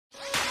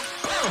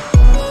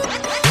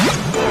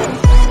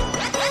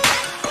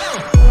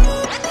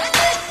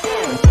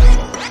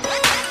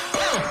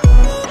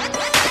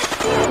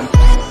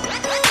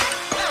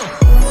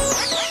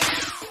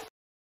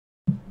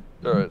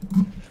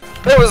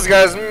what's up,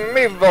 guys?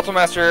 Me, Yveltal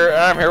Master, and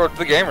I'm here with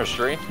the Gamers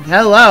Tree.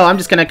 Hello, I'm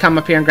just gonna come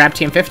up here and grab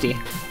TM50.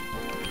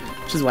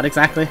 Which is what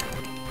exactly?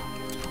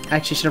 I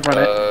actually should have brought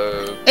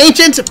it.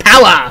 Ancient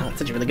Power!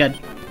 That's actually really good.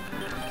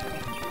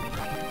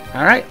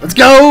 Alright, let's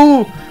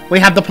go! We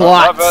have the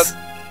plots.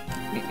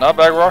 Not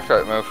bad rock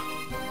type move.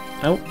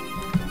 Nope.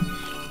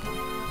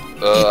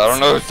 I don't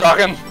know who's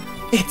talking.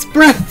 It's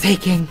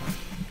breathtaking!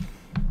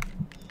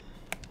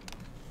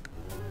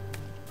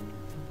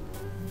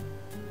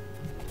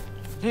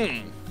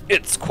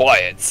 It's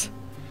quiet.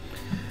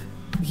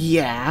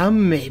 Yeah,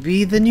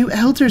 maybe the new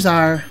elders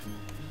are.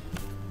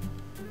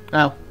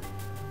 Oh.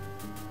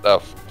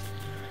 Oh.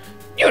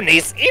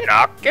 Eunice,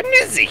 Enoch, and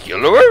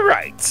Ezekiel were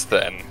right,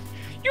 then.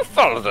 You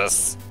followed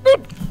us, no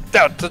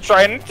doubt to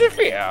try and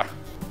interfere.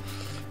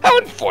 How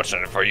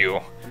unfortunate for you,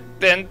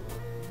 then,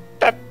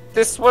 that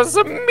this was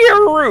a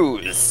mere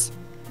ruse.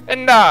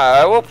 And now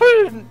I will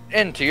put an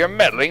end to your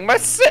meddling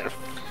myself.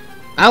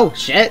 Oh,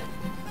 shit.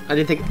 I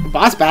didn't think...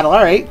 Boss battle,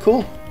 alright,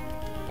 cool.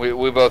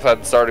 We both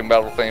had starting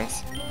battle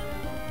themes.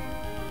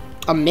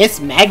 A Miss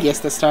Magius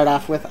to start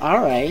off with.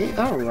 Alright,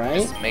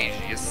 alright. Miss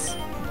Magius.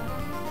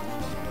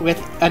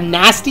 With a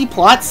nasty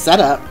plot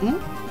setup.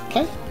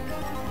 Okay.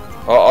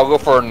 Well, I'll go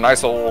for a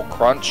nice old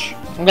crunch.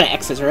 I'm gonna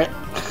X-scissor it.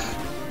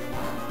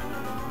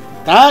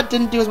 That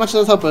didn't do as much as I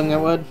was hoping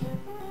it would.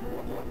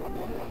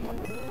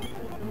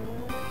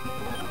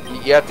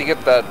 You have to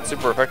get that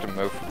super effective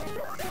move.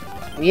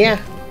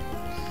 Yeah.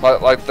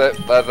 Like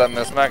that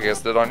Miss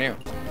Magius did on you.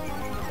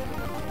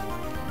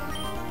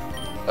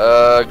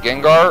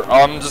 Gengar?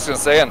 I'm just gonna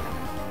say it.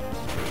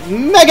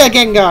 Mega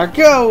Gengar,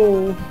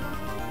 go!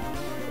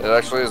 It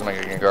actually is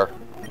Mega Gengar.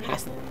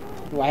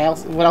 Why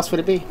else? What else would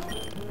it be?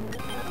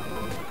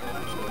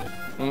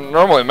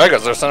 Normally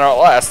Megas are sent out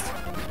last.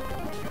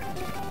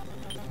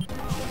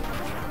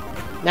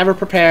 Never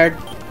prepared.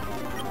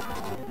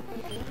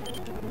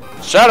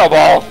 Shadow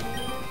Ball!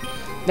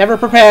 Never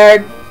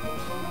prepared.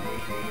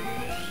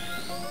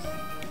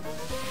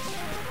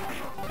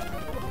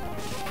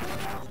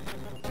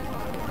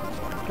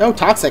 Oh,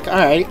 toxic.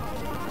 Alright.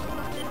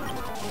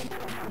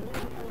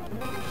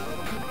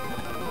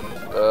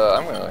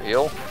 I'm gonna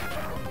heal.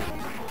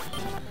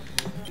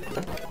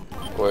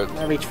 Wait.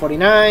 I reach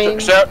 49.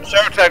 Shadow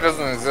Attack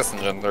doesn't exist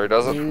in Gen 3,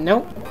 does it?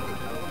 Nope.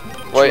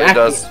 Wait, it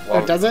does.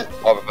 Oh, does it?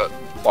 Wobbuffet.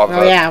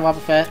 Oh yeah,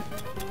 Wobbuffet.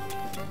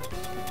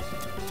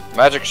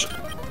 Magic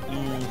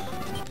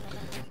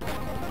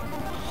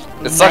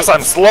It sucks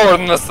I'm slower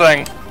than this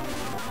thing.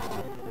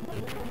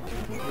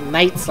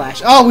 Night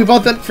Slash. Oh, we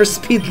both went for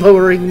speed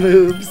lowering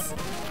moves.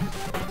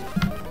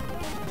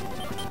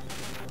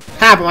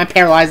 Ha, but mine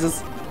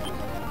paralyzes.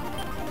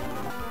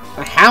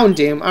 A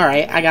Houndoom.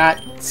 Alright, I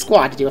got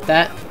Squad to deal with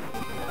that.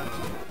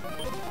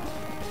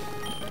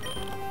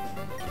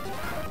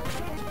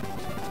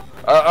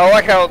 I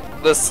like how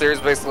this series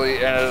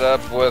basically ended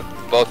up with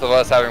both of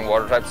us having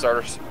water type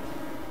starters.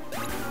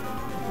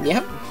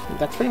 Yep,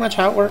 that's pretty much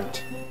how it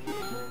worked.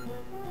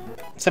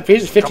 Except for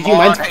yours is 52,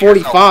 mine's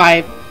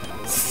 45.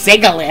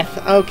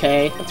 Sigalith.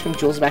 Okay, let's bring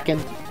Jules back in.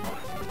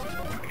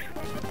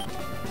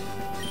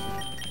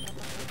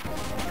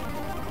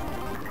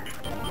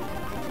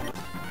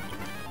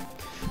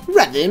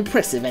 Rather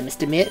impressive, I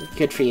must admit.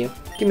 Good for you.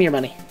 Give me your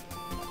money.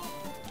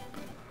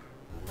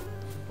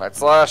 Night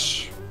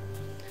Slash.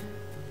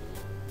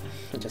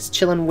 I'm just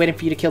chilling, waiting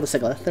for you to kill the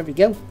Sigalith. There we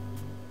go.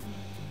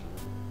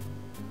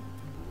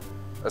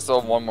 I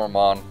still have one more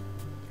Mon.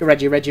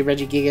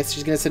 Regigigas.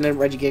 She's gonna send in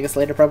Regigigas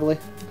later, probably.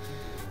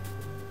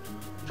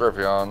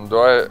 Drapion. Do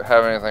I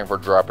have anything for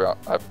Drapion?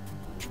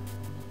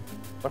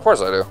 Of course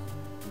I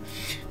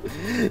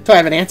do. Do I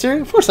have an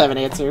answer? Of course I have an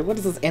answer. What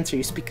is this answer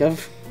you speak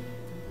of?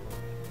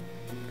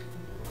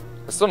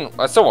 I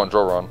still want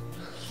Droron.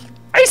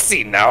 I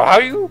see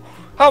now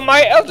how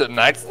my Elder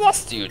Knights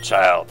lost you,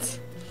 child.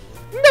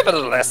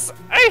 Nevertheless,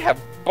 I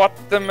have bought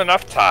them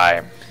enough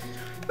time.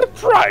 The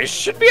prize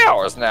should be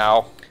ours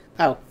now.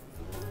 Oh.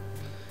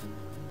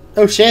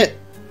 Oh shit.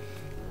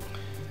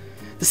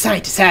 The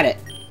scientist had it.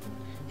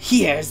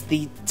 Here's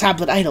the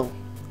tablet idol,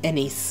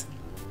 Ennis.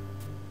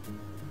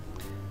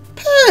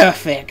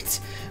 Perfect.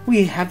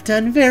 We have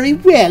done very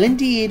well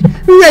indeed.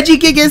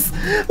 Regigigas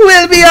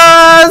will be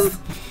ours!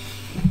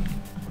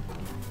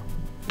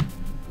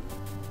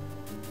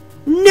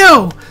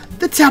 No!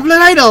 The tablet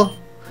idol!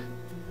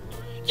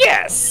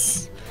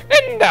 Yes!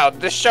 And now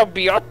this shall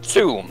be our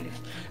tomb.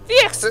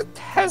 The exit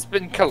has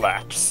been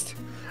collapsed.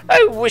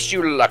 I wish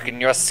you luck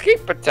in your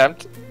escape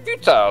attempt,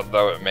 futile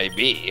though it may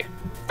be.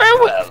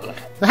 Farewell!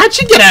 How'd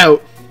she get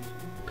out?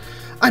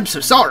 I'm so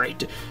sorry,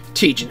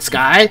 Tejan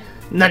Sky.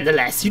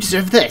 Nonetheless, you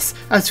deserve this.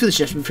 I was foolish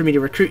enough for me to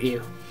recruit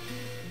you.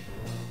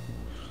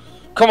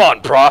 Come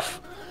on,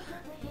 Prof.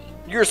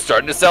 You're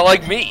starting to sound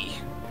like me.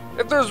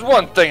 If there's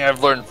one thing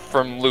I've learned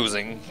from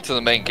losing to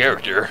the main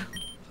character,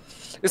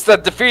 it's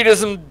that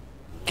defeatism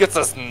gets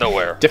us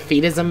nowhere.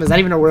 Defeatism? Is that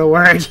even a real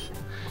word?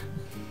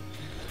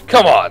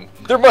 Come on,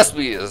 there must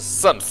be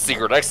some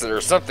secret exit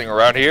or something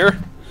around here.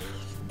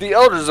 The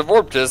Elders of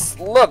Orptus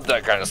love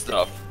that kind of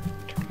stuff.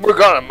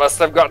 Morgana must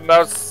have gotten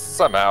out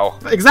somehow.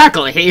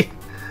 Exactly.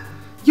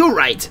 You're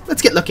right.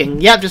 Let's get looking.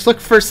 Yeah, just look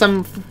for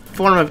some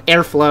form of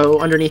airflow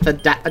underneath a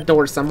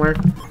door somewhere.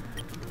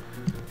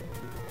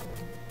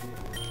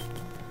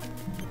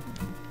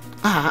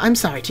 Ah, I'm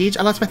sorry, Tej.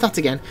 I lost my thoughts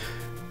again.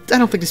 I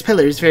don't think this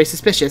pillar is very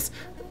suspicious.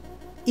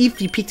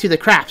 If you peek through the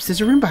cracks,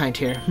 there's a room behind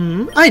here.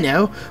 I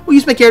know. We'll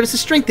use my Gyarados'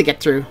 strength to get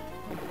through.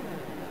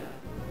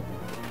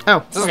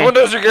 Oh, This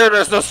window's your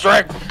Gyarados, no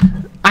strength.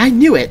 I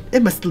knew it.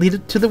 It must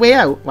lead to the way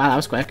out. Wow, that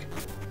was quick.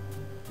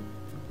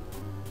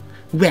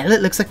 Well,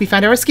 it looks like we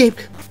found our escape.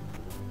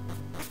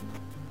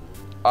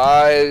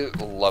 I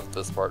love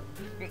this part.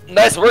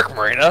 Nice work,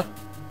 Marina.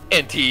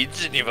 And Tej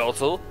and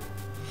Yveltal.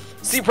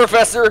 See,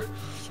 Professor?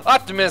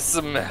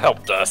 Optimism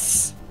helped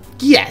us.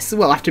 Yes,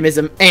 well,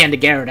 optimism and a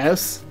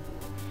Gyarados.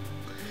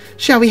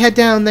 Shall we head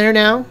down there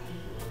now?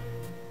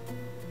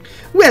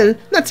 Well,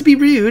 not to be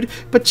rude,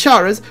 but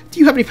Charas, do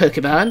you have any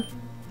Pokemon?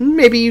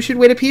 Maybe you should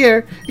wait up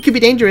here. It could be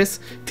dangerous.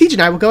 Tej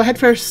and I will go ahead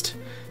first.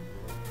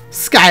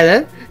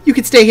 Skylar, you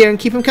could stay here and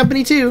keep him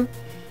company too.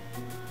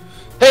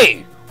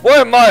 Hey, why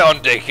am I on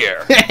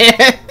daycare?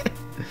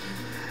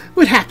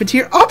 What happened to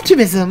your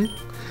optimism?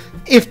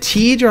 If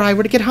Tej or I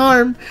were to get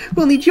harmed,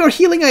 we'll need your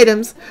healing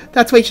items.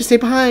 That's why you should stay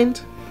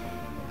behind.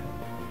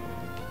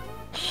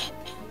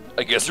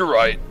 I guess you're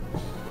right.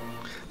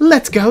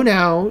 Let's go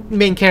now,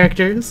 main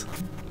characters.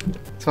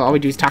 So all we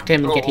do is talk to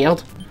him and get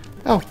healed.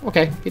 Oh,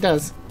 okay, he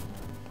does.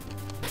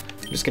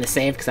 I'm just gonna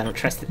save because I don't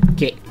trust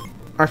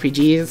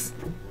RPGs.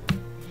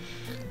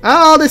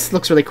 Oh, this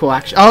looks really cool,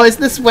 actually. Oh, is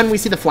this when we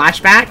see the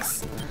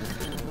flashbacks?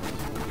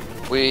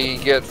 We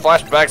get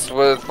flashbacks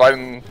with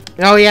fighting...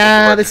 Oh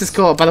yeah, this is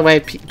cool. By the way,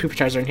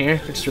 Poopachars are in here,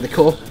 which is really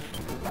cool.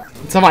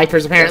 And some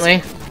Vipers,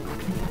 apparently.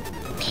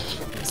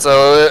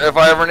 So, if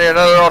I ever need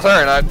another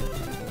Alternate,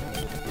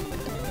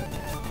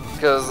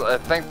 because I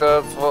think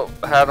that's what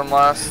had him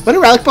last. What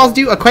do Relic Balls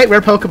do? A quite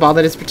rare Pokeball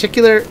that is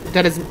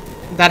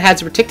that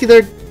has a particular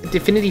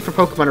affinity for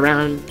Pokemon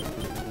around.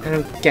 I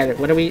don't get it.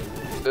 What do we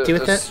do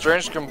with it?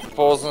 Strange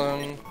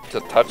compulsion to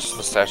touch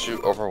the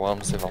statue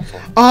overwhelms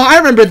Yveltal. Oh, I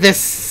remember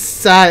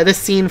this this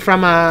scene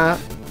from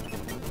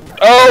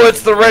Oh,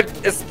 it's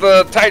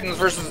the Titans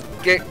versus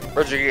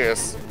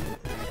Regigigas.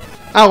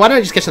 Oh, why don't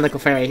I just catch a Nickel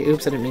Fairy?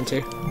 Oops, I didn't mean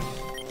to.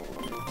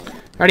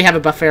 I already have a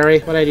Buff Fairy.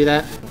 Why did I do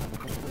that?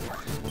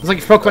 I was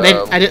looking for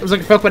Pokemon. I was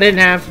looking for Pokemon I didn't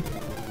have.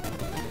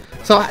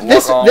 So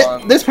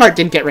this part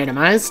didn't get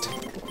randomized.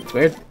 It's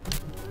weird.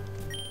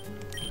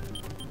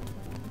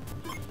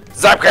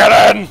 Zap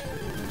Cannon!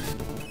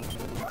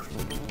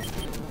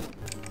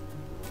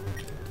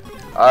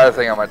 I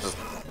think I might just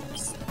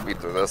speed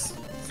through this.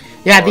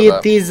 Yeah,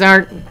 these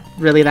aren't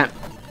really that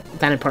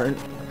important.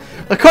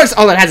 Of course,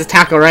 all it has is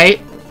tackle,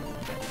 right?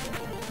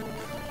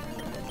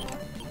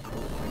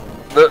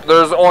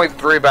 There's only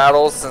 3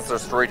 battles since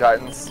there's 3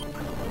 Titans.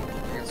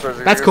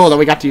 That's cool that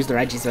we got to use the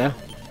Regis though.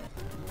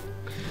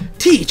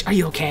 Tej, are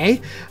you okay?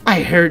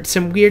 I heard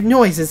some weird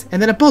noises and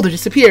then a boulder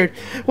disappeared.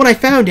 When I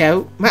found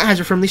out, my eyes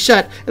were firmly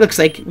shut. It looks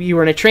like you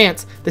were in a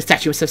trance. The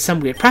statue must have some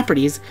weird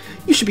properties.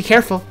 You should be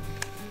careful.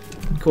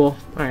 Cool.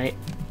 Alright.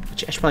 I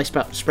should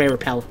probably spray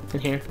repel in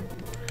here.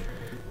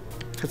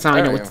 That's how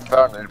I know it's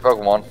found any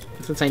Pokemon.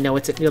 Since I know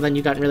it's then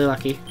you got really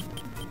lucky.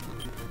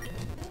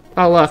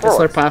 Oh look, a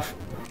Slurpuff.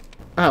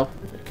 Oh,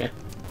 okay.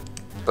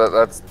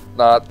 That's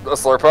not a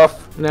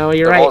Slurpuff. No,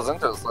 you're right. It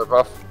wasn't a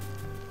Slurpuff.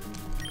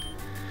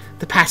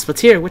 The path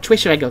splits here. Which way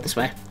should I go? This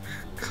way.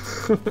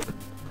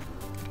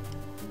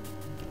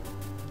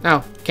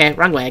 Oh, okay,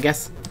 wrong way, I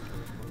guess.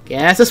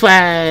 Guess this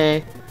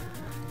way.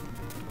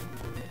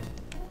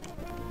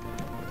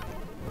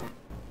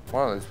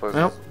 One of these places.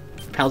 Oh,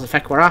 Repel's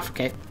effect wore off.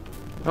 Okay.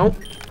 Oh.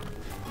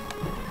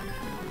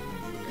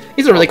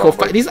 These are really cool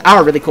fights. These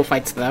are really cool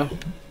fights, though.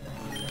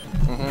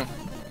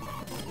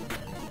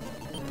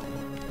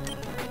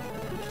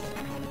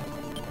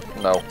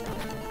 No.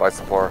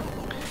 Bicyclor.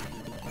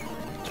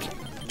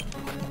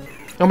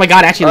 Oh my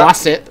god, I actually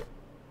lost it.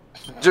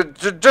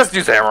 Just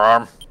use Hammer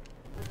Arm.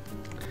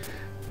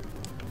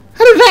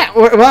 How did that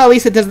work? Well, at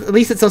least it doesn't. At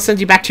least it still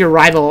sends you back to your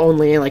rival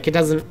only. Like it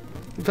doesn't.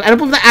 But I don't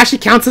believe that actually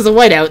counts as a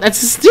whiteout. That's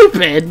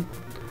stupid.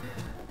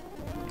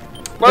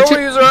 Why don't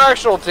we use our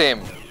actual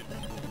team?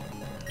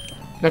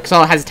 No, because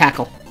all it has is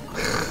tackle.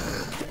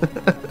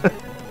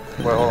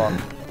 Wait, hold on.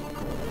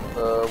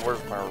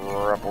 Where's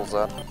my Rebels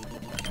at?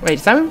 Wait,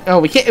 Simon? Oh,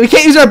 we can't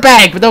use our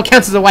bag, but that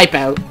counts as a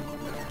wipeout.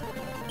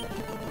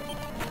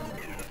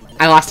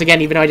 I lost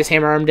again, even though I just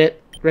hammer armed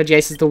it.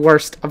 Regice is the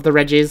worst of the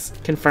Regis,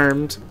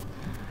 confirmed.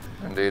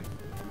 Indeed.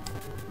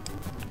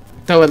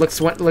 Though it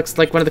looks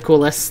like one of the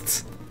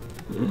coolest.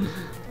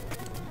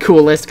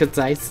 Coolest,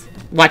 concise.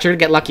 Watch her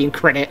get lucky and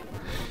crit it.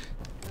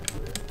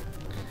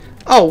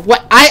 Oh,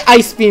 what? I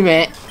ice beam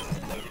it.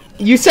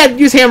 You said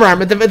use hammer arm,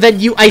 but then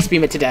you ice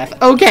beam it to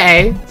death.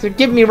 Okay, so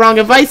give me wrong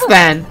advice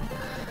then.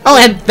 Oh,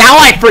 and now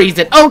I freeze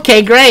it.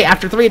 Okay, great.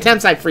 After 3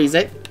 attempts, I freeze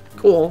it.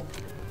 Cool.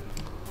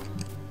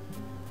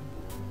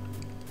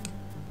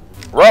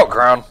 Route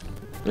Crown.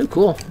 Ooh,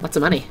 cool. Lots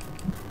of money.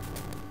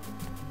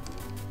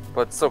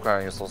 But still kind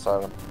of useless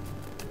item.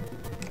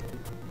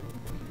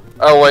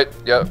 Oh, wait.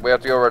 Yeah, we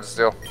have to go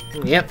Registeel.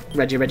 Yep,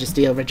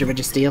 Registeel,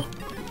 Registeel.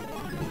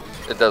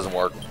 It doesn't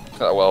work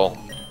that well.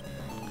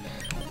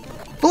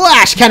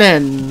 Flash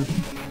Cannon!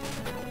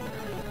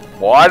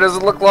 Why does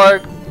it look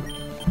like...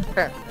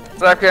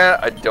 Second,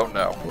 I don't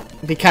know.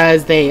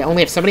 Because they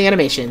only have so many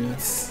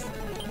animations.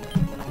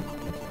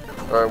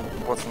 Alright,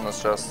 what's in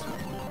this chest?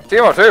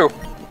 Teemo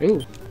 2!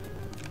 Ooh.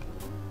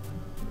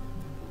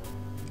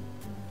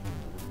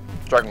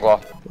 Dragon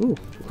Claw. Ooh,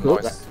 cool.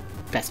 Nice.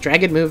 Best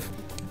dragon move.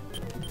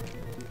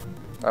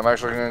 I'm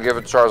actually gonna give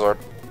it to Charizard.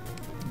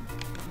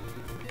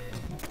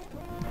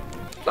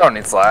 I don't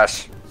need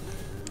Slash.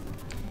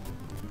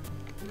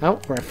 Oh,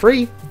 we're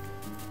free.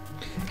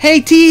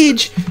 Hey, Tej!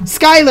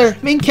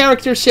 Skylar! Main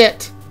character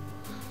shit!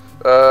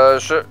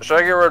 Should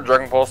I get rid of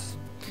Dragon Pulse?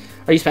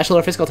 Are you special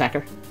or physical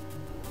attacker?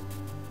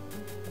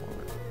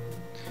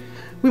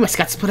 We must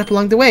got split up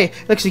along the way.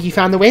 Looks like you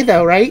found the way,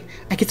 though, right?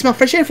 I can smell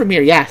fresh air from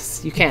here.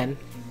 Yes, you can.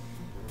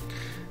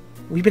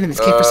 We've been in this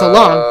cave for so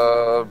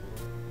long.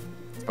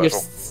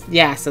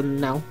 Yeah, so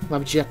no. Why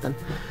would you do that, then?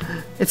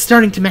 It's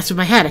starting to mess with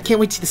my head. I can't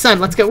wait to see the sun.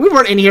 Let's go. We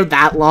weren't in here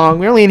that long.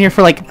 We were only in here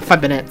for, like,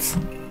 5 minutes.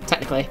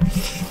 Technically.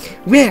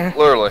 Where?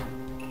 Literally.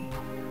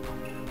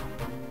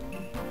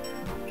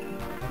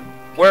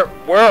 Where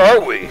are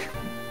we?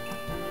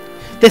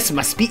 This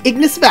must be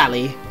Ignis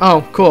Valley.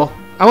 Oh, cool.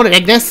 I want an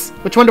Ignis.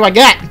 Which one do I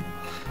get?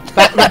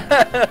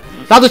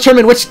 That'll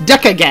determine which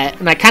deck I get,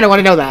 and I kind of want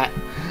to know that.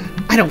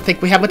 I don't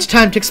think we have much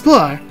time to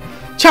explore.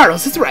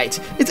 Charles is right.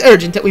 It's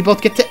urgent that we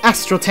both get to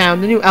Astral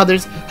Town. The new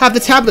elders have the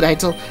tablet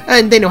idol,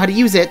 and they know how to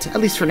use it, at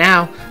least for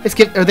now.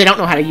 Or they don't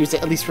know how to use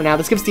it, at least for now.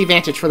 This gives the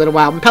advantage for a little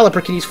while, and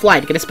Pelipper can use Fly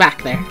to get us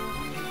back there.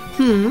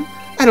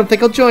 I don't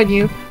think I'll join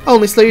you. I'll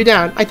only slow you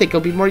down. I think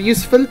it'll be more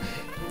useful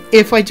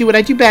if I do what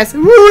I do best.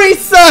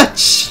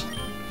 Research!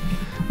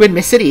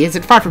 Windmill City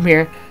isn't far from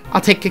here.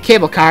 I'll take a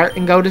cable car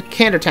and go to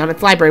Candertown.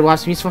 Its library will have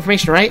some useful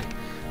information, right?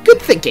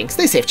 Good thinking.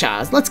 Stay safe,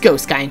 Charles. Let's go,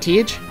 Sky and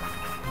Tej.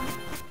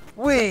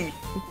 We.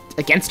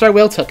 Against our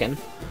will, Token.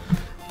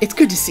 It's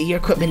good to see your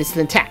equipment is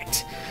still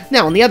intact.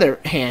 Now, on the other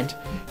hand,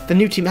 the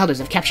new team elders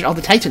have captured all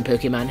the Titan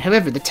Pokemon.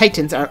 However, the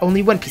Titans are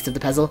only one piece of the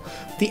puzzle.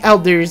 The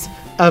elders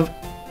of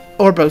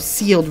Orbo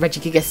sealed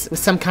Regigigas with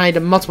some kind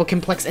of multiple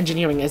complex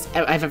engineering as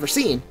I've ever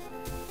seen.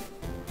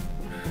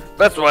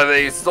 That's why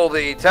they stole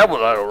the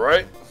tablet idol,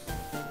 right?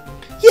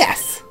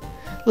 Yes.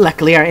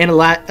 Luckily, our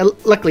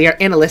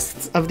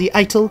analysts of the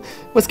idol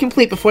was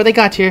complete before they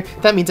got here.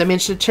 That means I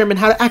managed to determine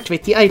how to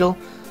activate the idol.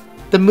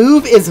 The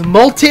move is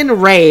Molten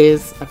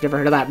Rays. I've never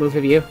heard of that move,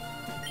 have you?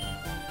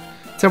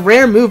 It's a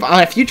rare move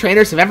a few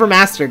trainers have ever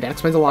mastered. That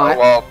explains a lot.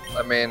 Well,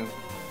 I mean,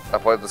 I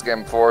played this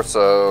game before,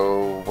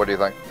 so what do you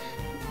think?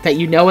 That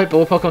you know it, but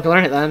what Pokemon can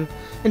learn it then?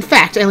 In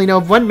fact, I only know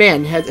of one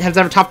man has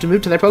ever taught a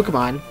move to their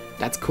Pokemon.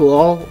 That's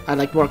cool. I'd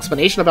like more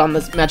explanation about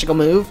this magical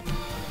move.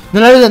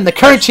 None other than the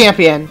current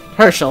champion,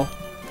 Herschel.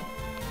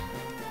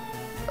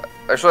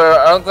 Actually,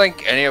 I don't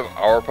think any of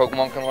our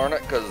Pokemon can learn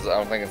it, because I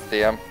don't think it's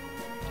DM.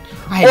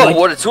 Whoa,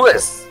 what a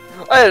twist!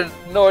 I had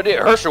no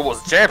idea Herschel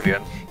was a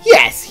champion.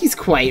 Yes, he's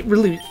quite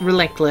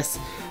relentless.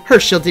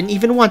 Herschel didn't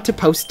even want to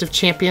post of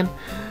champion.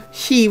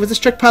 He was a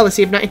strict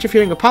policy of not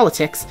interfering with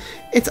politics.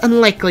 It's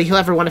unlikely he'll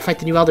ever want to fight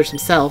the new elders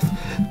himself.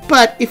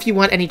 But if you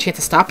want any chance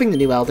of stopping the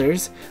new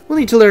elders, we'll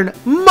need to learn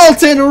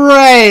Molten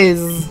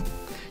Rays!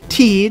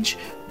 Tej,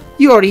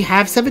 you already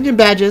have 7 gym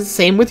badges,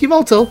 same with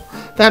Yveltal.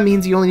 That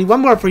means you only need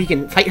one more before you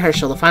can fight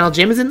Herschel. The final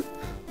gym is in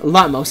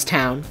Lotmos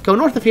Town. Go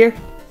north of here.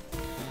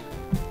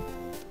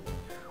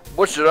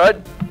 What should I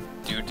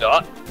do,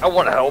 Dot? I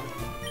want to help.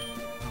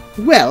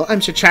 Well, I'm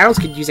sure Charles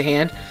could use a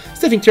hand.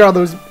 Sifting through all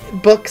those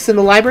books in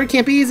the library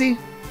can't be easy.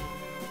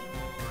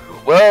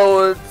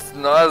 Well, it's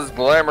not as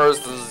glamorous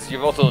as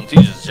Yveltal and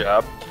Tej's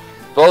job,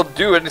 but I'll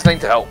do anything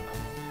to help.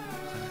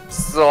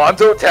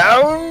 Solonto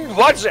Town,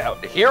 watch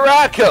out! Here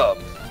I come!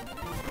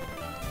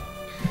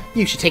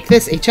 You should take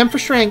this, HM for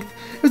strength.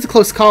 It was a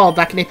close call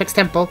back in Apex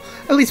Temple.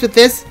 At least with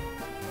this,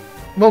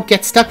 won't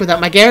get stuck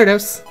without my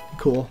Gyarados.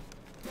 Cool.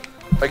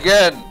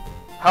 Again,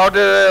 how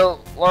did I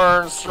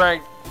learn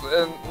strength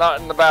and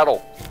not in the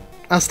battle?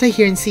 I'll stay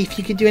here and see if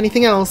you can do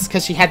anything else,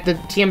 because she had the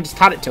TM just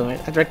taught it to it.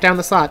 I'd write down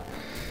the slot.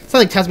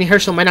 Something tells me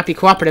Herschel might not be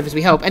cooperative as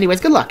we hope. Anyways,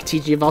 good luck,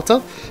 TG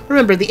Yveltal.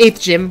 Remember, the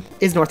 8th gym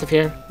is north of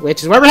here,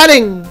 which is where we're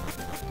heading!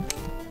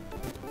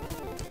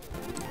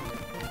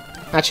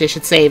 Actually, I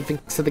should save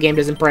so the game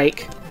doesn't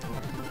break.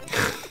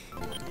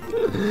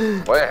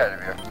 Way ahead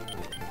of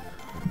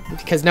you.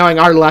 Because knowing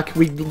our luck,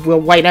 we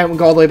will white out and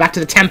go all the way back to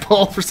the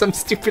temple for some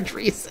stupid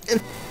reason.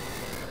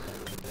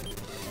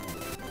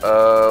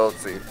 Let's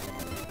see.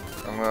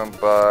 I'm gonna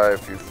buy a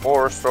few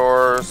 4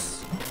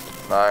 stores.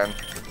 9.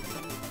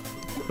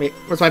 Wait,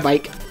 where's my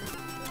bike?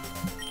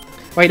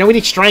 Wait, no, we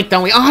need strength,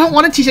 don't we? Oh, I don't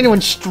want to teach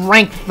anyone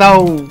strength,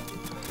 though.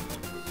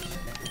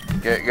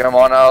 Get them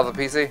on out of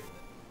the PC?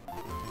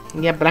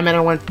 Yeah, but I mean,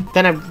 I want.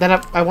 Then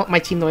I want my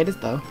team the way it is,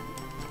 though.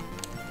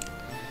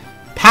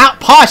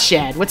 Paw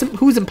Shed.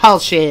 Who's in Paul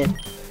Shed?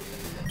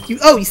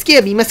 You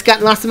scared me. You must have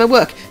gotten lost in my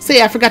work.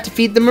 Say, I forgot to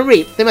feed the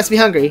Mareep. They must be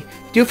hungry.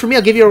 Do it for me.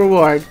 I'll give you a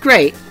reward.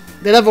 Great.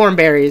 They love orange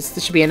berries.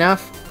 This should be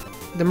enough.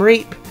 The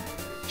Mareep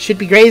should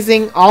be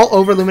grazing all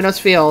over Luminos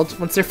Field.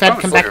 Once they're fed,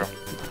 come back. Here.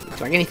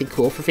 Do I get anything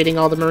cool for feeding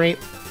all the Mareep?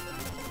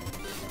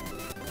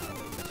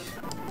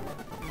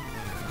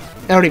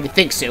 I don't even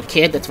think so,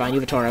 kid. That's fine.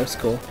 Yveltal's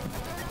cool.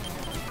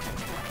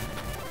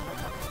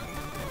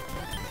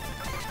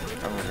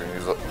 I'm just gonna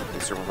use the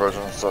super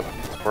potion and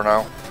stuff for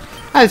now.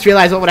 I just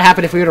realized what would have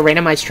happened if we would have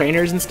randomized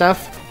trainers and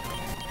stuff.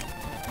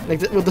 Like,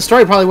 the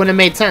story probably wouldn't have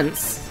made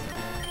sense.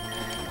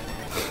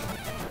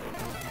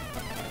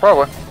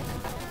 Probably.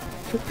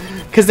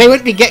 Because they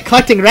wouldn't be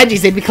collecting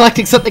Reggies, they'd be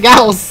collecting something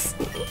else.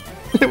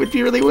 It would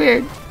be really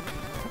weird.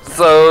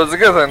 So it's a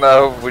good thing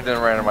though we didn't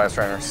randomize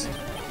trainers.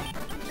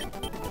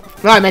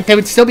 No, I meant they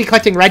would still be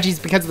collecting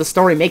Reggies because the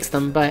story makes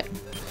them, but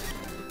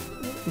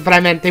I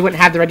meant they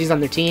wouldn't have the Reggies on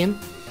their team.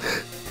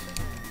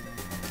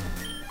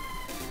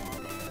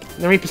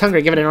 The Reap is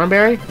hungry. Give it an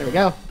Armberry. There we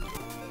go.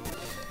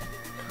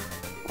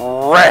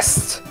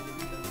 Rest.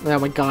 Oh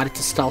my god, it's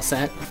a stall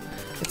set.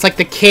 It's like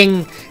the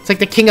king. It's like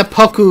the king of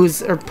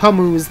Pokus or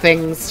Pumus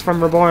things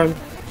from Reborn,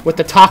 with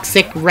the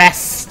toxic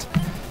rest,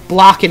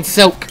 block and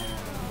soak.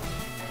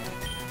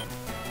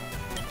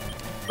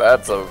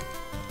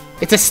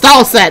 It's a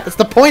stall set. That's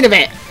the point of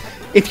it.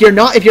 If you're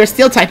a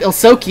steel type, it'll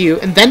soak you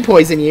and then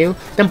poison you,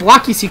 then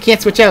block you so you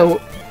can't switch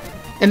out,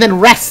 and then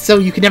rest so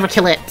you can never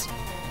kill it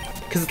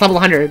because it's level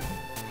 100.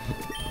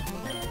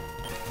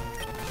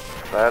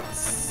 That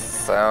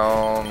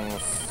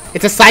sounds...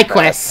 It's a side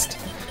quest.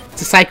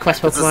 It's a side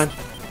quest Pokemon.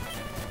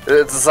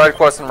 It's a side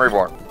quest in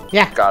Reborn.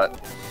 Yeah. Got it.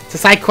 It's a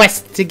side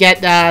quest to get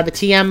the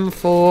TM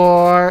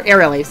for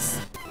Aerial Ace.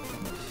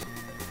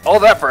 All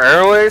that for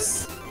Aerial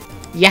Ace?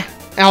 Yeah.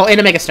 Oh, and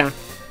a Mega Stone.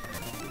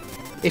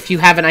 If you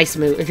have an Ice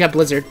move. If you have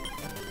Blizzard.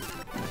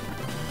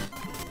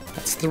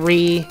 That's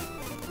 3.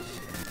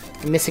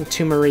 I'm missing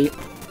 2 Mareep.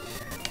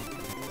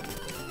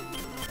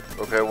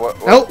 Okay, what?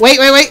 Oh, wait.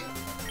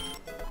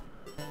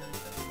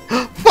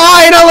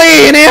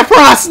 Finally! An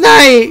Ampharos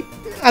Knight!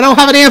 I don't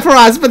have an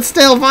Ampharos, but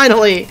still,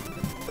 finally!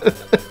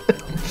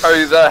 Are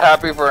you that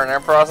happy for an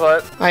Ampharos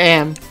Knight? I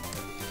am.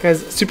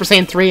 Because Super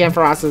Saiyan 3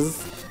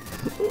 Ampharoses.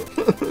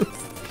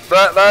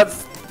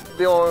 That's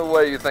the only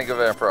way you think of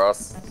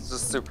Ampharos. It's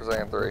just Super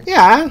Saiyan 3.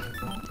 Yeah.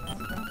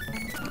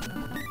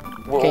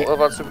 Well, Okay. what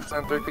about Super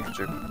Saiyan 3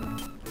 Pikachu?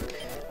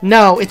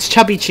 No, it's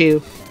Chubby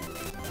Chew.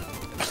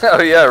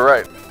 Oh, yeah,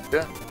 right.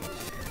 Yeah.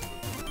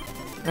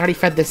 I already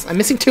fed this. I'm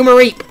missing 2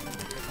 Mareep.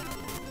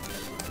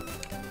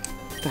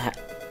 What the heck?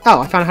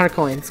 Oh, I found 100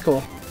 coins.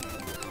 Cool.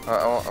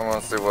 I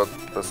want to see what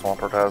this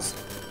Swampert has.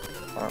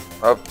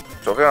 Oh,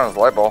 Jovian has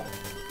Light Ball.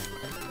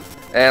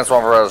 And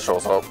Swampert has Shoal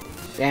Soap.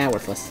 Yeah,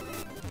 worthless.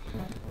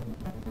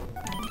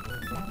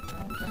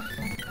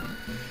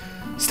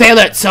 Stay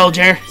alert,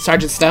 soldier.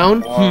 Sergeant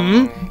Stone.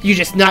 You're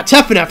just not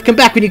tough enough. Come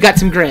back when you got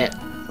some grit.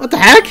 What the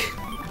heck?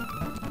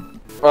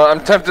 Well,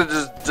 I'm tempted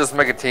to just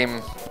make a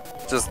team.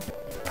 Just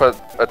put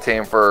a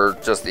team for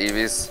just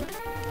Eevees.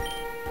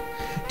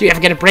 Do you ever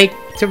get a break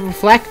to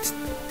reflect?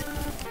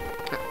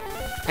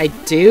 I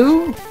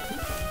do?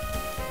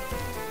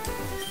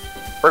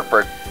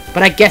 Brick.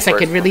 But I guess I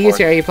could really use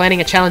you. Are you planning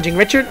a challenging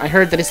Richard? I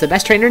heard that it's the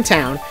best trainer in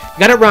town. You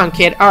got it wrong,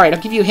 kid. Alright,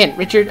 I'll give you a hint.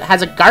 Richard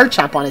has a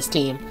Garchomp on his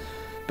team.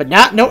 But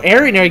no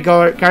ordinary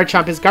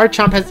Garchomp. His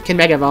Garchomp can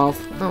Mega Evolve.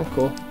 Oh,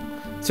 cool.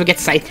 So it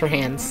gets Scythe for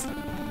hands.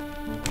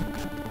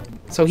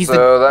 So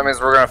that means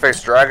we're gonna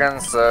face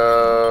dragons,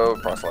 so...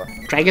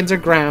 Dragons are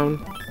ground.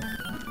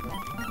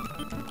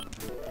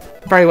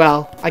 Very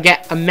well. I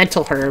get a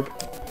Mental Herb.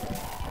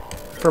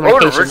 For my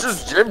patience.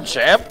 Richard's gym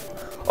champ?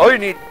 All you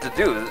need to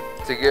do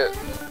to get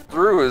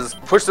through is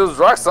push those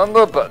rocks on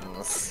the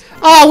buttons.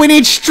 Oh, we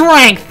need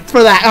strength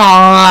for that.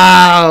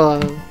 Oh.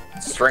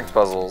 Strength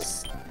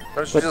puzzles.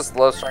 Don't you just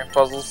love strength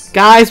puzzles?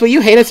 Guys, will you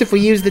hate us if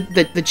we use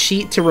the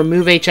cheat to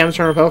remove HMs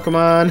from our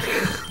Pokemon?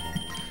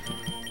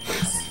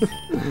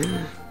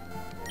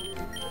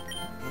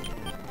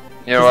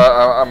 You know what?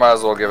 I might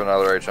as well give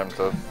another HM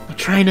to... I'm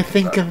trying to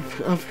think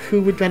of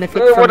who would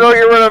benefit Why from don't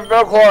you get rid of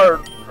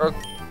Milklar?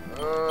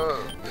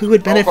 who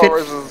would benefit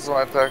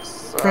from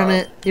from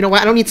it. You know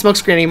what? I don't need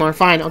Smokescreen anymore.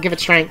 Fine, I'll give it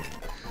strength.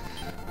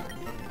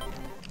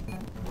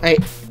 Wait,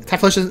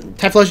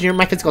 Typhlosion, you're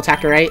my physical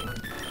attacker, right?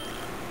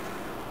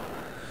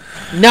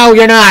 No,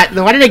 you're not.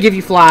 Then why did I give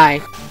you Fly?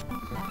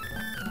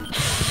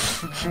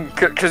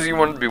 Because you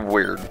wanted to be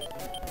weird.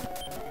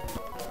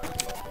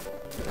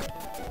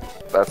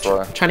 That's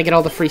why. Trying to get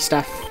all the free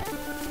stuff.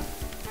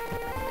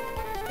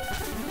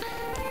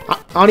 I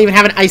don't even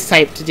have an Ice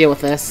type to deal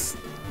with this.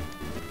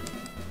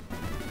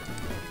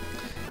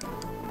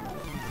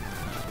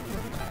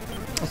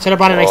 I should have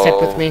brought an Ice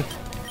type with me.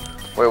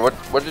 Wait,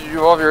 what did you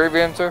evolve your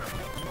Eevee into?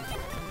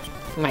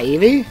 My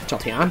Eevee?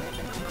 Jolteon.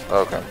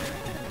 Okay.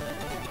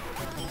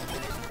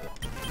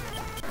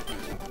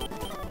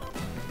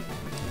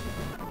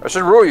 I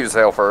should rule use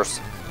Hail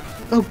first.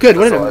 Oh good,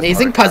 what an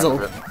amazing puzzle.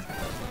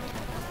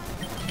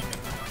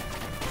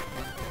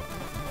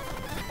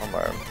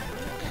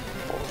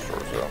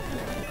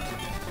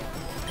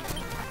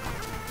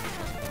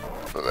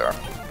 There.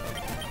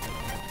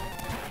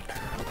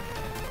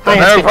 Hi,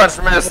 Never punch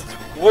missed.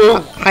 Woo!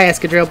 Hi,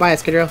 Escadrille. Bye,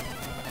 Escadrille.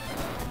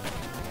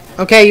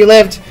 Okay, you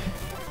lived.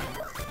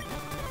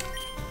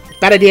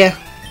 Bad idea.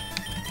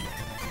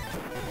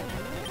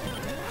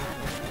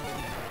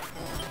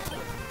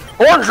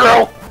 Horn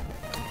drill!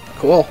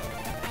 Cool.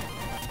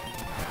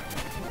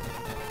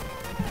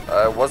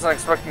 I wasn't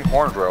expecting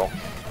horn drill.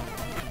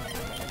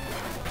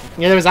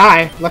 Neither was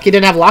I. Lucky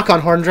didn't have lock on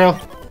horn drill.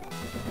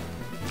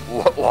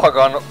 Lock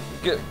on.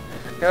 Can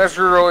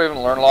Astro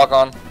even learn lock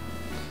on?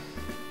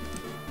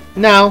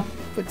 No,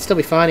 it'd still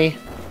be funny.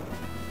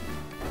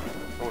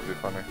 That would be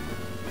funny.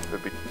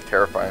 It'd be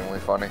terrifyingly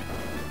funny.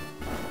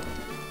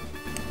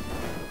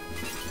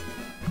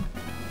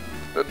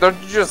 Don't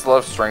you just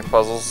love strength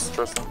puzzles,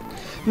 Tristan?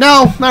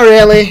 No, not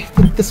really.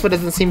 This one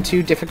doesn't seem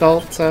too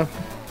difficult, so...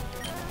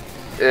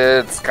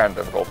 It's kind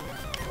of difficult.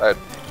 I had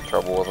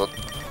trouble with it.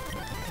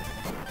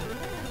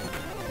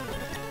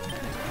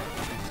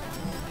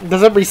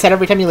 Does it reset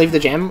every time you leave the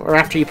gym? Or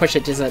after you push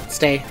it, does it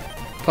stay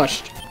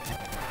pushed?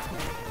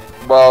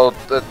 Well,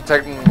 it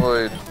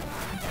technically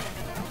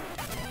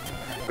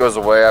goes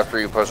away after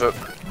you push it.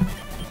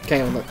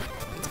 Okay, well look.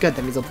 It's good,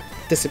 that means it'll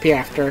disappear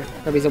after.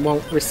 That means it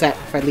won't reset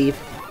if I leave.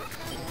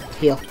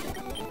 Heal.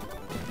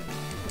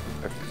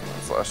 50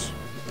 minutes less.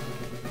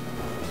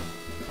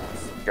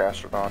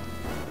 Gastrodon.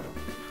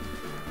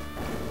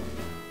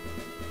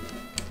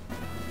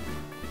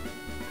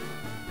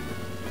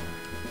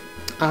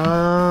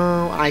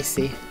 Oh, I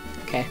see.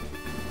 Okay.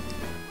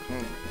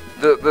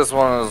 This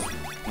one is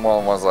one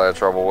of the ones I had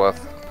trouble with.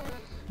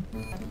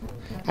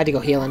 I had to go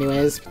heal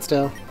anyways, but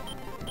still.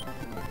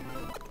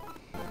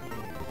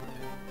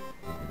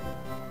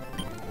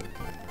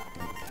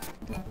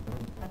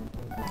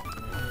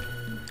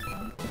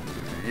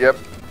 Yep,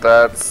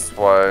 that's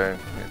why you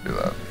do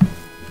that.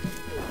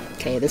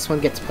 Okay, this one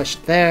gets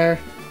pushed there.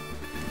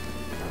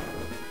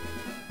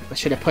 I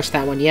should have pushed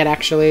that one yet,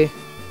 actually.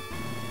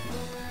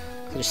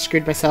 I just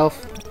screwed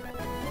myself.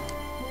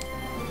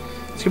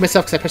 Screwed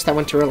myself because I pushed that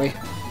one too early.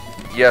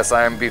 Yes,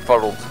 I am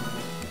befuddled.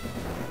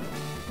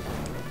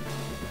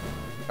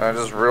 I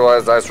just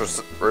realized ice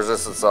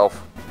resists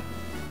itself.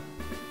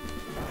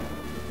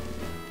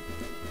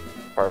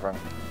 Perfect.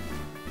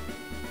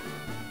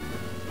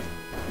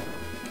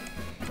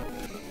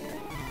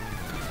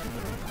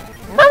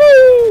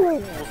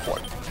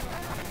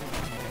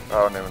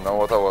 I don't even know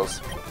what that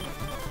was.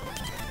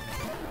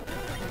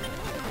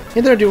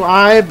 Neither do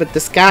I, but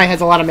this guy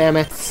has a lot of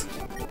mammoths.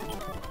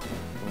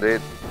 Indeed.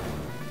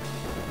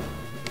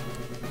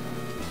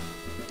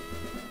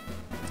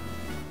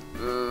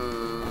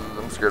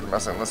 I'm scared of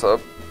messing this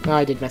up. Oh,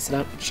 I did mess it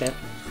up. Shit.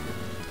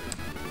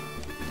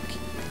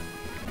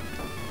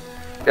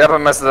 Yep, I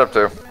messed it up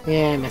too.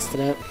 Yeah, I messed it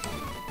up.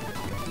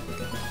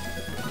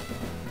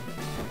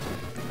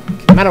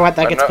 No matter what,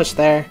 that gets pushed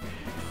there.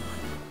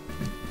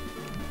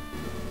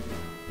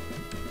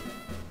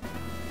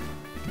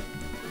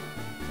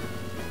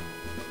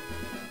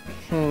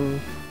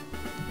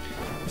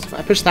 So if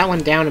I push that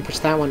one down and push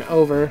that one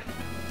over.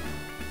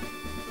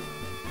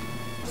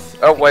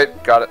 Oh,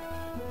 wait, got it.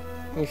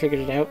 You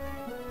figured it out.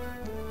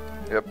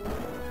 Yep.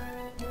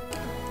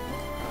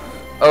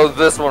 Oh,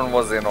 this one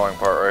was the annoying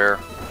part right here.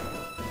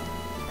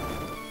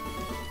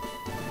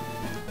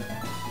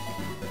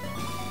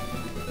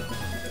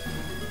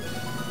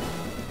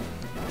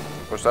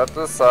 Push that to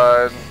the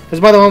side.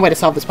 There's more than one way to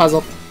solve this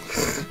puzzle.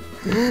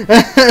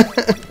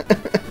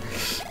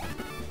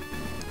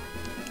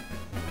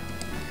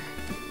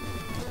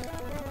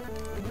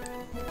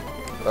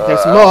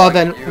 There's more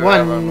than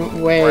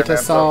one way to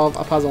solve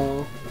a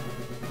puzzle.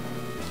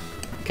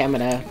 Okay, I'm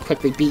gonna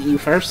quickly beat you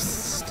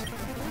first.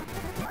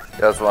 Yeah,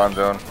 that's what I'm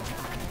doing.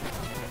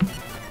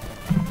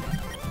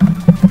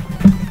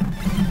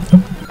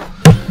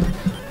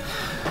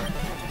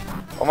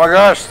 Oh my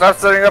gosh, stop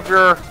setting up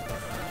your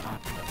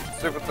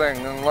stupid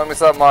thing and let me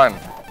set mine.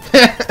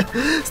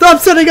 Stop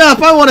setting up!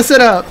 I want to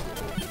set up!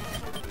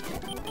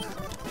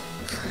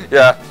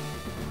 Yeah.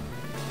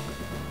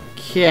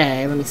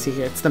 Okay, let me see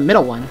here. It's the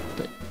middle one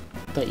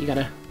that you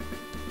gotta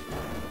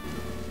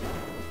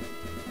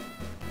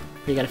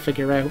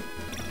figure out.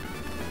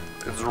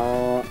 It's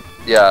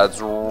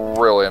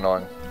really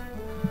annoying.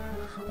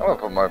 I'm gonna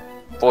put my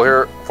full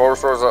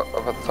restores up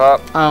at the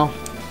top. Oh.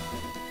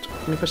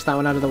 Let me push that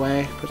one out of the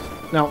way.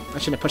 No, I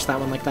shouldn't have pushed that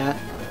one like that.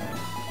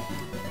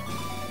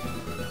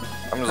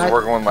 I'm just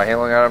working with my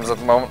healing items at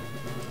the moment.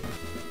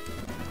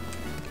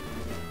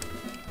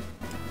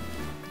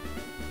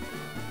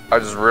 I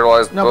just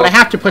realized. No, but I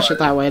have to push it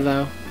that way,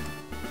 though.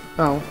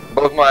 Oh.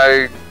 Both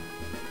my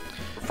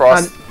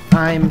Frost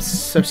I'm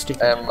so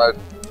stupid. and my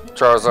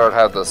Charizard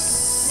had the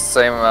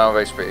same amount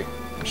of HP.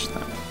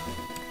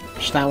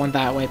 Push that one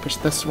that way. Push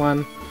this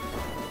one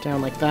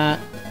down like that.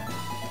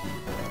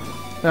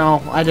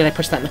 No, I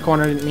push that in the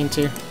corner? I didn't mean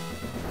to.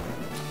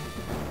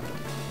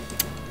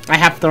 I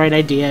have the right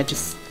idea,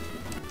 just...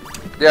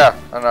 Yeah,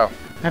 I know.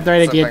 I have the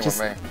right idea,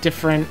 just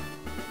different...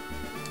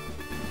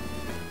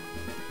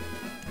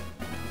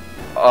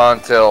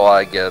 Until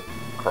I get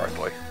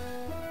correctly.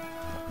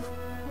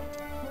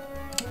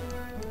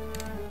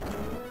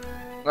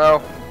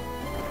 No.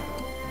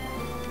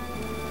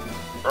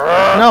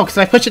 No, because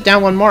if I push it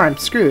down one more, I'm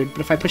screwed.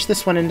 But if I push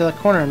this one into the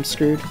corner, I'm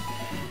screwed.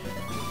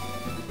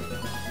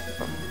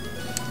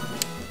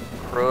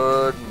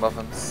 Crud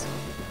muffins.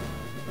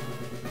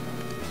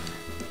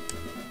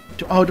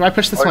 Do I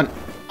push this one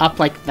up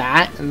like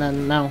that? And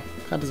then, no.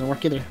 That doesn't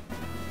work either.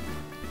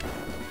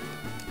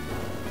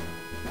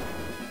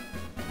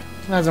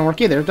 That doesn't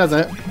work either, does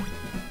it?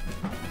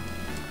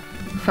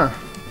 Huh.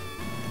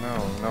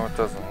 No, it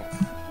doesn't.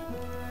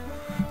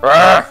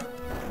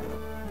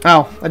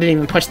 Oh, I didn't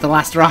even push the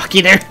last rock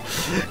either.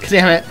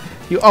 Damn it.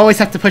 You always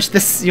have to push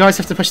this. You always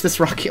have to push this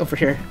rock over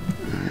here.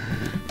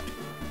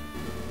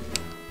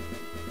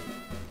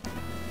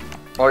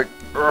 Like,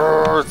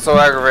 it's so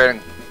aggravating.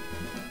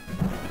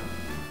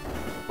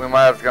 We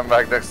might have to come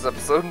back next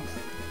episode.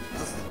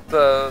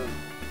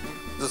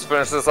 Just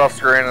finish this off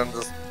screen and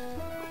just.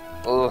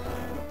 Ugh.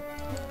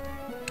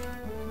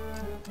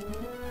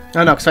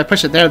 Oh no, because if I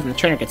push it there, then the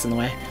trainer gets in the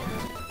way.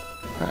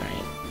 Alright.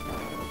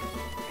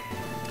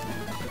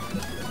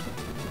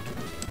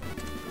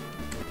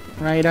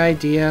 Right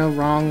idea,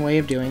 wrong way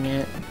of doing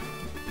it.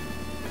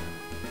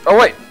 Oh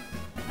wait!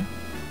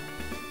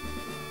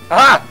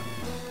 Aha!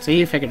 See,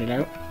 you figured it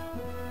out.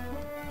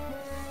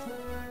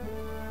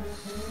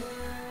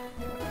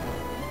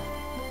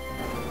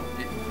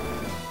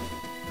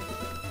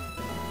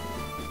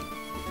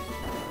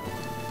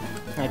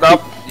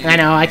 I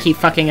know, I keep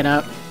fucking it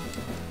up.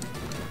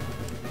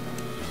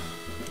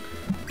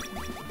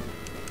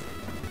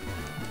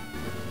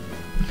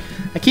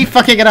 I keep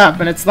fucking it up,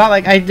 and it's not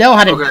like I know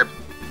how to.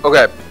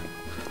 Okay.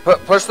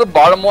 Push the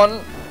bottom one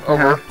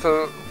over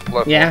to the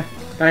left. Yeah,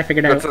 that I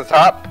figured out. Go to the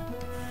top.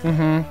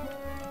 Mm-hmm.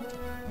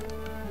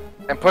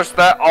 And push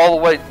that all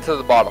the way to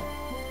the bottom.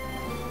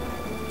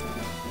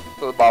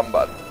 To the bottom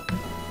button.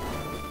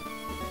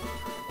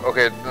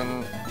 Okay,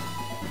 then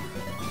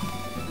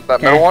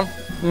that middle one.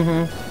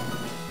 Mm-hmm.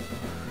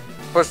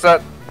 Push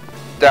that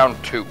down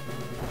 2.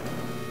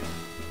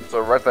 So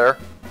right there.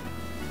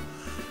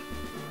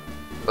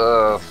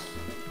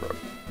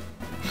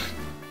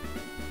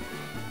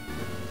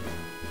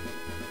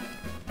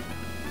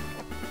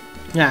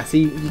 Yeah,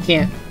 see, you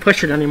can't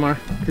push it anymore.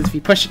 Because if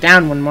you push it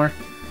down one more.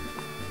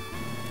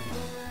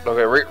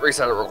 Okay,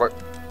 reset it real quick.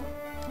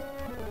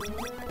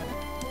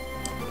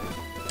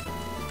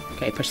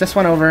 Okay, push this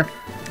one over.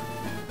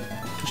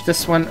 Push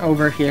this one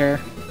over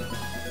here.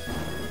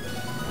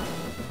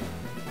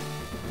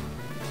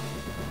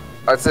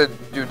 I'd say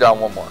do down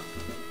one more.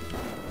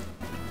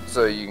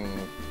 So you can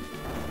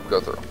go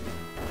through.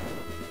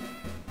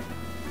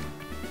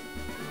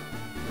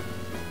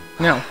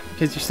 No,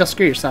 because you still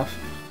screw yourself.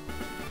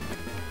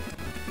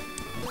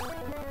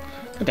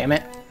 Oh, damn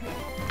it.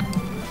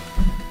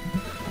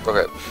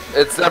 Okay,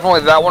 it's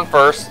definitely that one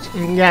first.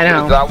 Yeah, I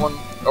know. Move that one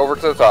over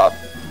to the top.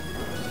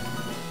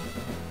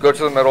 Go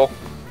to the middle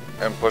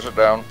and push it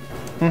down.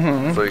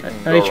 Mm-hmm. So you can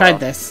I already tried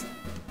this.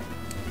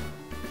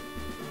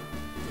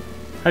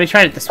 I already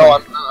tried it this way.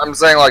 Oh, I'm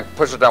saying like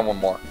push it down one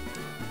more.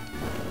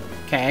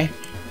 Okay.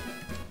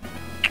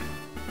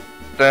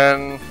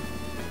 Then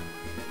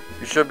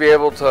you should be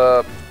able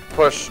to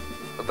push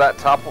that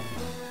top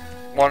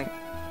one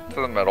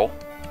to the middle.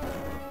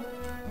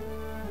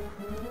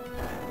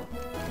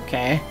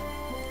 Okay.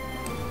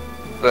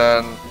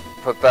 Then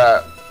put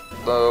the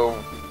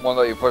one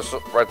that you push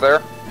right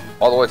there,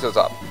 all the way to the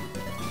top.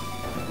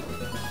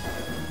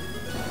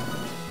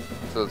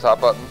 To the top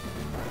button.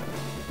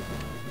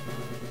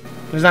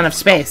 There's not enough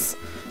space.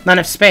 Not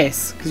enough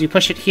space, because you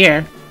push it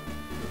here.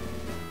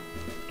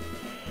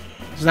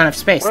 There's not enough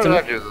space. What did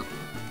I do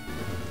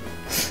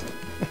this?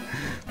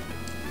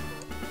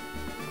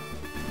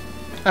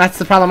 That's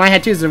the problem I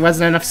had too, is there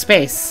wasn't enough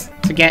space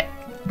to get...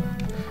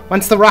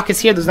 Once the rock is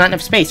here, there's not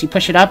enough space. You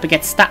push it up, it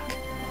gets stuck.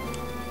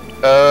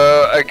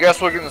 I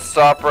guess we can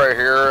stop right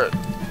here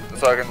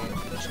so I can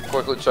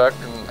quickly check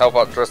and help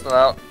out Tristan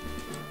out.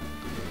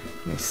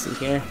 Let me see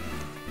here.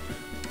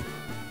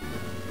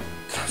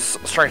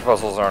 Strange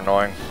puzzles are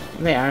annoying.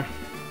 They are.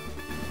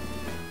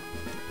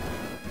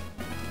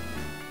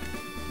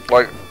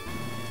 Like,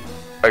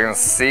 I can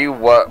see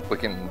what we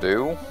can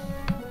do.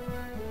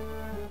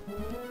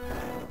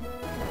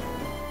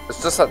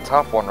 It's just that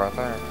top one right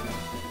there.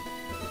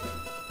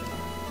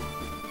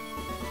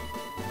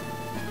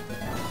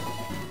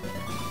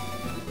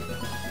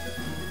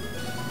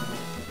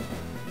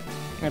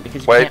 Yeah,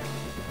 because you can't...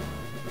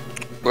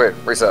 Wait,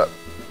 reset.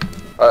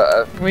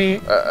 I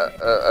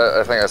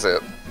think I see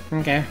it.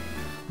 Okay.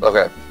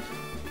 Okay.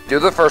 Do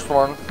the first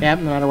one. Yep,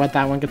 no matter what,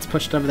 that one gets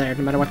pushed over there,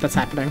 no matter what that's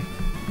happening.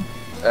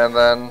 And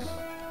then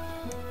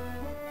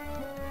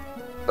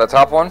the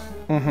top one.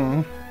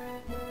 Mm-hmm.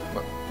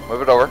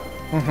 Move it over.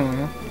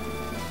 Mm-hmm.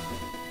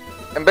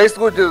 And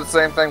basically do the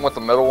same thing with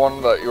the middle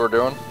one that you were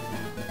doing.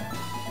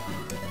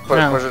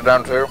 Push it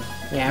down 2.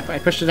 Yeah, I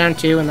pushed it down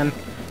 2 and then...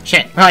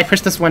 Shit! Oh, I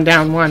pushed this one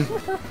down 1.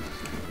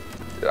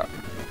 Yeah.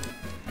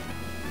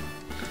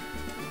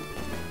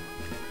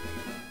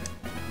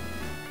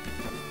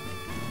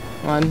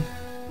 One,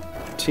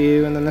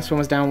 2, and then this one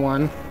was down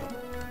 1.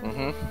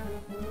 Mm-hmm.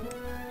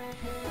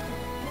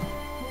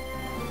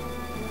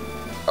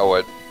 Oh,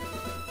 wait.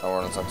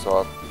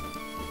 So.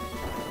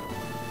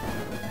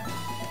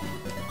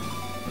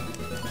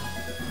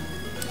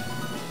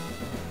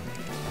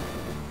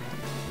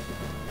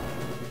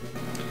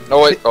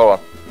 No wait, hold on.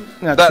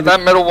 No,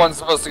 That middle one's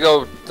supposed to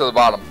go to the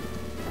bottom.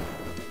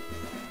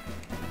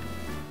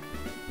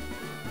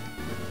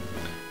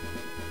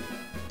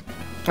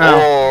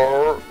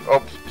 Oh.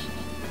 Or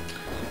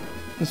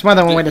There's more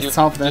than one way to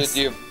solve this.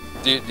 Do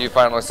you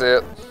finally see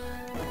it?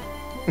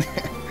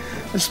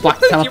 Just block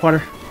the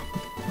teleporter.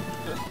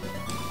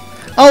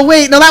 Oh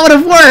wait, no, that would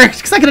have worked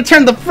because I could have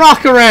turned the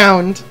rock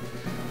around.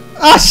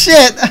 Oh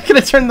shit! I could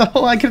have turned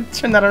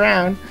that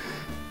around.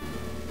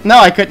 No,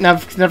 I couldn't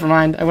have. Never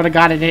mind. I would have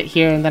got it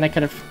here, and then I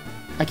could have.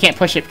 I can't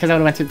push it because I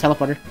would have went to the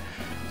teleporter.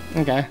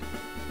 Okay.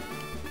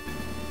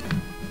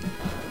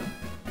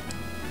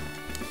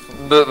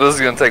 This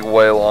is gonna take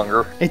way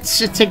longer. It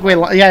should take way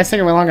longer. Yeah, it's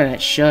taking way longer than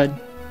it should.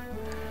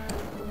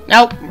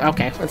 Nope.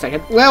 Okay, 1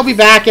 second. We'll be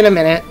back in a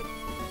minute.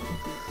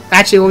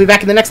 Actually, we'll be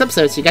back in the next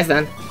episode. See you guys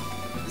then.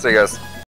 See you guys.